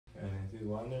be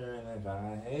wondering if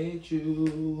I hate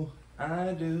you.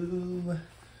 I do.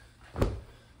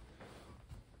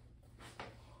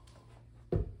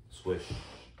 Swish.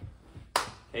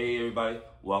 Hey everybody,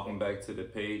 welcome back to the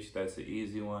page. That's an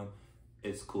easy one.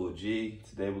 It's Cool G.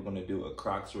 Today we're gonna do a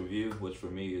Crocs review, which for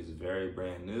me is very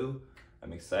brand new.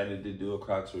 I'm excited to do a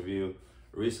Crocs review.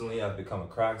 Recently, I've become a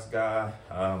Crocs guy.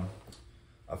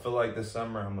 I feel like this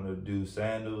summer I'm gonna do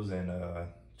sandals and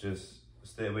just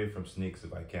stay away from sneaks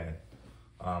if I can.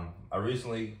 I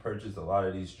recently purchased a lot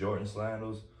of these Jordan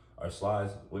sandals or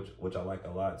slides, which I like a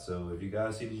lot. So if you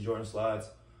guys see these Jordan slides,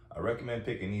 I recommend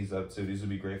picking these up too. These would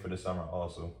be great for the summer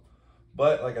also.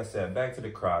 But like I said, back to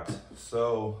the Crocs.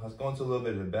 So let's go into a little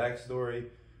bit of the backstory.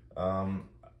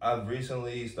 I've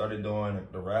recently started doing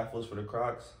the raffles for the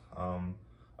Crocs. I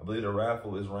believe the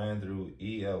raffle is ran through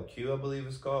ELQ, I believe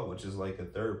it's called, which is like a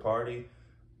third party.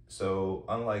 So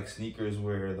unlike sneakers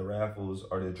where the raffles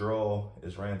or the draw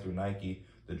is ran through Nike,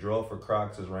 the draw for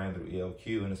Crocs is ran through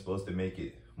ELQ, and it's supposed to make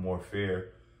it more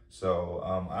fair. So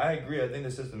I agree. I think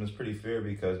the system is pretty fair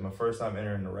because my first time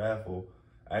entering the raffle,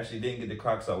 I actually didn't get the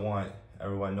Crocs I want.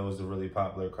 Everyone knows the really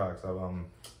popular Crocs.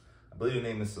 I believe the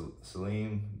name is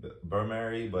Salim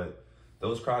Burmary, but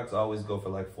those Crocs always go for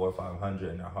like $400 or $500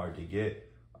 and they're hard to get.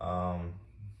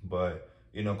 But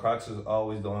you know, Crocs is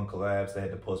always doing collabs. They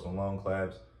had the Post Malone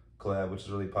collab, which is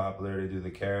really popular. They do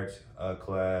the Carrots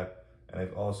collab, and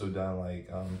they've also done like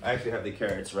I actually have the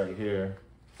Carrots right here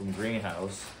from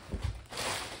Greenhouse.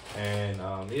 And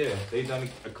yeah, they've done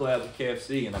a collab with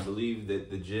KFC, and I believe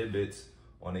that the Jibbits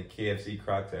on the KFC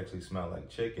Crocs actually smell like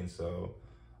chicken. So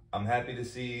I'm happy to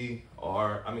see,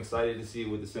 or I'm excited to see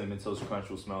what the Cinnamon Toast Crunch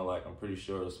will smell like. I'm pretty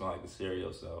sure it'll smell like the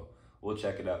cereal, so we'll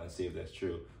check it out and see if that's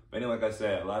true. But anyway, like I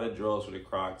said, a lot of draws for the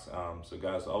Crocs. So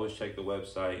guys, always check the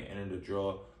website, enter the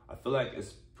draw. I feel like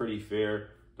it's pretty fair.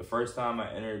 The first time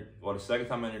I entered, well, the second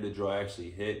time I entered the draw, I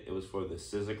actually hit. It was for the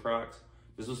Scissor Crocs.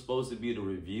 This was supposed to be the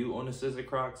review on the Scissor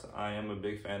Crocs. I am a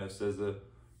big fan of Scissor.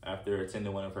 After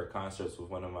attending one of her concerts with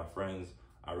one of my friends,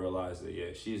 I realized that,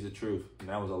 yeah, she's the truth. And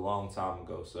that was a long time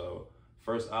ago. So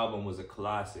first album was a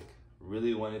classic.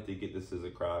 Really wanted to get the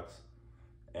Scissor Crocs.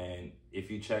 And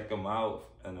if you check them out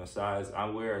in a size, I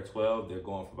wear a 12, they're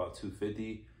going for about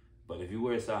 $250. But if you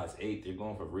wear a size 8, they're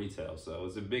going for retail. So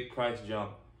it's a big price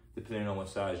jump depending on what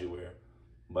size you wear.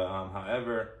 But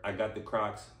however, I got the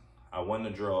Crocs. I won the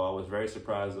draw. I was very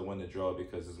surprised to win the draw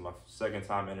because it's my second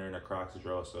time entering a Crocs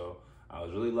draw. So I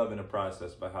was really loving the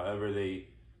process. But however, they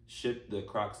shipped the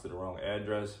Crocs to the wrong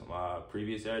address, my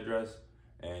previous address.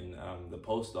 And the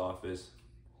post office,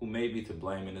 who may be to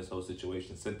blame in this whole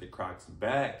situation, sent the Crocs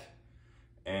back.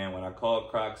 And when I called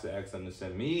Crocs to ask them to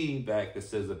send me back the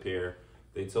scissor pair,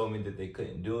 they told me that they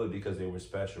couldn't do it because they were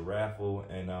special raffle,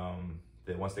 and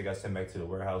that once they got sent back to the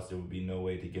warehouse, there would be no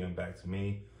way to get them back to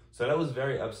me. So that was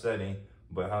very upsetting.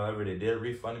 But however, they did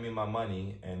refund me my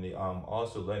money, and they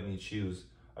also let me choose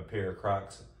a pair of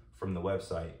Crocs from the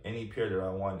website. Any pair that I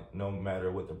want, no matter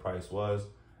what the price was.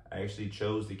 I actually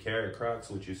chose the Carrot Crocs,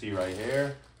 which you see right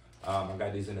here. I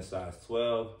got these in a size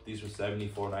 12. These were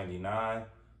 $74.99.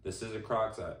 The Scissor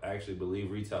Crocs, I actually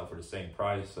believe retail for the same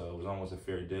price, so it was almost a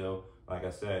fair deal. Like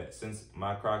I said, since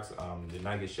my Crocs did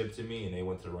not get shipped to me and they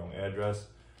went to the wrong address,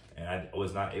 and I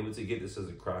was not able to get the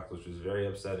Scissor Crocs, which was very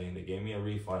upsetting. They gave me a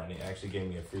refund and they actually gave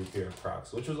me a free pair of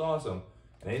Crocs, which was awesome.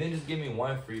 And they didn't just give me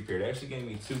one free pair, they actually gave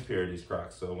me 2 pairs of these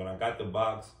Crocs. So when I got the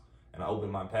box and I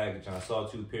opened my package and I saw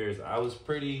 2 pairs, I was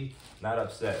pretty not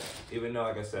upset. Even though,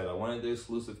 like I said, I wanted the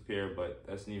exclusive pair, but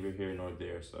that's neither here nor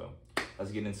there. So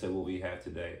let's get into what we have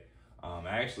today.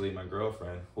 Actually, my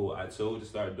girlfriend, who I told to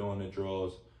start doing the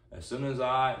draws, as soon as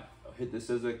I hit the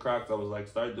Scissor Crocs, I was like,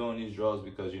 start doing these draws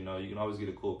because, you know, you can always get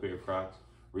a cool pair of Crocs,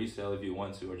 resell if you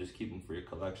want to, or just keep them for your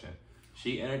collection.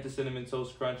 She entered the Cinnamon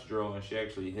Toast Crunch draw and she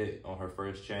actually hit on her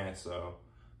first chance. So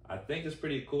I think it's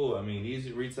pretty cool. I mean, these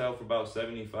retail for about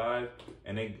 $75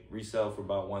 and they resell for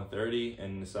about $130,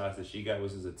 and the size that she got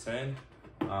was a 10.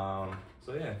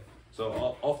 So yeah.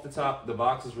 So off the top, the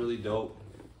box is really dope.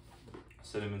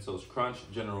 Cinnamon Toast Crunch,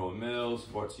 General Mills,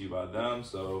 brought to you by them.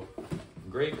 So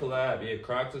great collab. Yeah,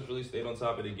 Crocs has really stayed on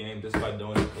top of the game just by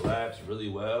doing the collabs really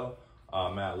well.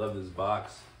 Man, I love this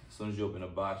box. As soon as you open the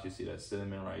box, you see that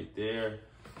cinnamon right there.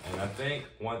 And I think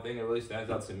one thing that really stands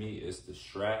out to me is the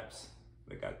straps.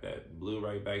 They got that blue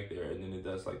right back there, and then it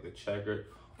does like the checkered,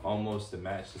 almost to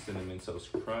match the Cinnamon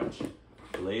Toast Crunch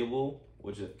label,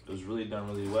 which it was really done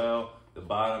really well. The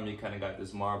bottom, you kind of got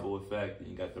this marble effect, and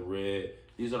you got the red.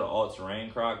 These are the all-terrain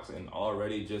Crocs, and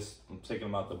already just from taking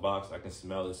them out the box, I can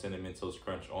smell the Cinnamon Toast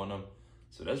Crunch on them.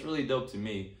 So that's really dope to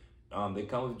me. They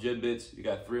come with Jibbits. You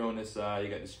got 3 on this side.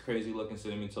 You got this crazy looking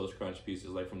Cinnamon Toast Crunch pieces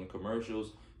like from the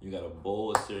commercials. You got a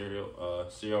bowl of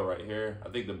cereal right here. I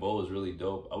think the bowl is really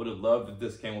dope. I would have loved if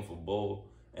this came with a bowl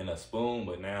and a spoon,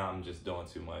 but now I'm just doing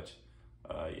too much.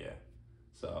 Yeah.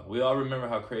 So we all remember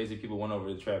how crazy people went over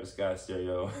to Travis Scott's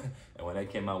cereal, and when they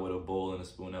came out with a bowl and a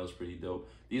spoon, that was pretty dope.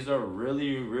 These are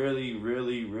really, really,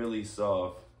 really, really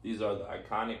soft. These are the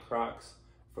iconic Crocs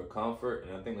for comfort,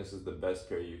 and I think this is the best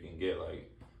pair you can get.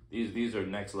 Like these are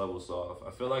next level soft.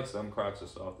 I feel like some Crocs are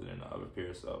softer than the other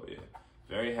pair, so yeah,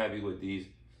 very happy with these.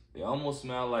 They almost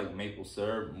smell like maple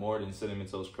syrup more than Cinnamon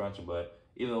Toast Crunch, but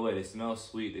either way, they smell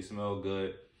sweet, they smell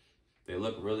good. They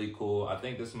look really cool. I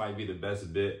think this might be the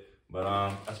best bit, but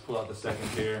let's pull out the second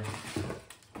pair.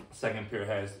 Second pair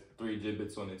has 3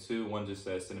 gibbets on it too. One just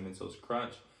says Cinnamon Toast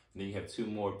Crunch, and then you have 2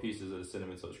 more pieces of the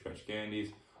Cinnamon Toast Crunch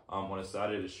candies. On the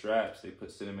side of the straps, they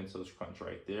put Cinnamon Toast Crunch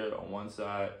right there on one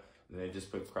side, and they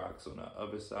just put Crocs on the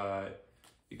other side.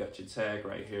 You got your tag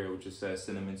right here, which just says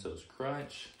Cinnamon Toast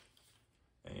Crunch.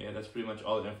 And yeah, that's pretty much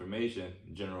all the information.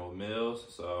 General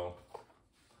Mills. So,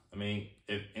 I mean,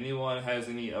 if anyone has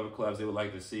any other collabs they would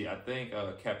like to see, I think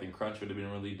Captain Crunch would have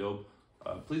been really dope.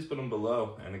 Please put them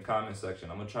below in the comment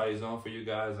section. I'm going to try these on for you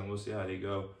guys, and we'll see how they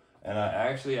go. And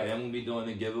actually, I am going to be doing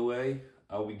a giveaway.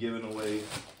 I'll be giving away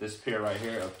this pair right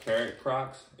here of Carrot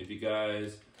Crocs. If you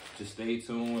guys just stay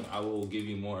tuned, I will give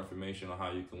you more information on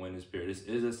how you can win this pair. This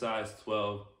is a size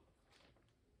 12.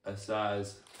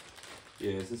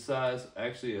 It's a size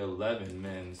actually 11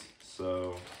 men's.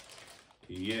 So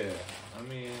yeah, I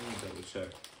mean, double check.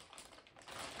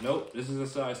 Nope, this is a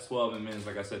size 12 in men's,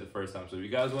 like I said the first time. So if you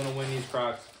guys want to win these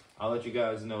Crocs, I'll let you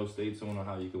guys know. Stay tuned on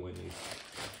how you can win these.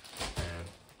 And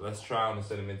let's try on the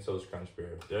Cinnamon Toast Crunch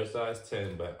pair. They're size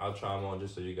 10, but I'll try them on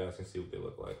just so you guys can see what they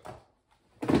look like.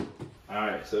 All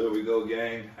right, so here we go,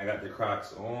 gang. I got the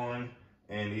Crocs on,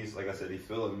 and these, like I said, they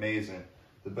feel amazing.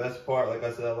 The best part, like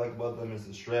I said, I like about them is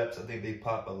the straps. I think they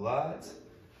pop a lot,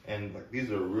 and like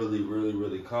these are really, really,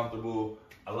 really comfortable.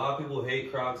 A lot of people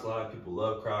hate Crocs. A lot of people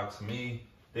love Crocs. Me,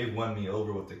 they've won me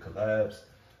over with the collabs.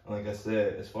 And like I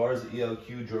said, as far as the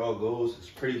ELQ draw goes, it's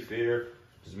pretty fair.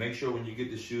 Just make sure when you get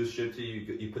the shoes shipped to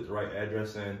you, you put the right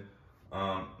address in,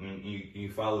 and you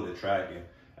follow the tracking.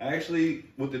 Actually,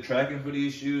 with the tracking for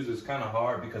these shoes, it's kind of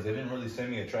hard because they didn't really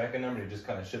send me a tracking number. They just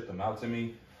kind of shipped them out to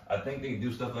me. I think they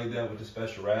do stuff like that with the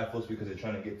special raffles because they're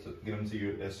trying to get them to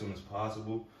you as soon as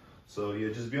possible. So yeah,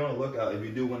 just be on the lookout. If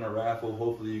you do win a raffle,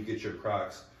 hopefully you get your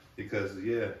Crocs because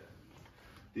yeah,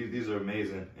 these are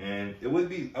amazing. And I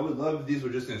would love if these were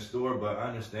just in store, but I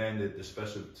understand that the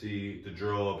specialty, the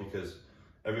draw, because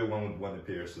everyone would want a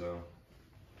pair. So,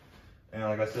 and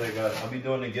like I said, guys, I'll be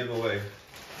doing a giveaway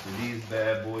for these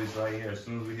bad boys right here. As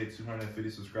soon as we hit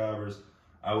 250 subscribers,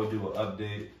 I will do an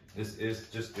update. This is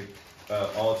just the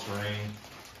all-terrain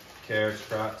Carrot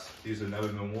Crocs. These have never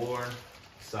been worn.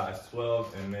 Size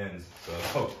 12 and men's.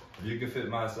 So if you can fit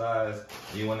my size,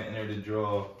 and you want to enter the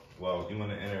draw, well, you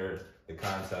want to enter the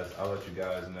contest, I'll let you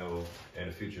guys know in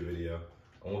a future video.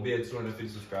 And we'll be at 250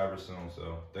 subscribers soon.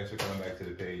 So thanks for coming back to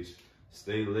the page.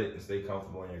 Stay lit and stay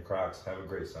comfortable in your Crocs. Have a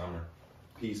great summer.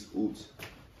 Peace. Oots.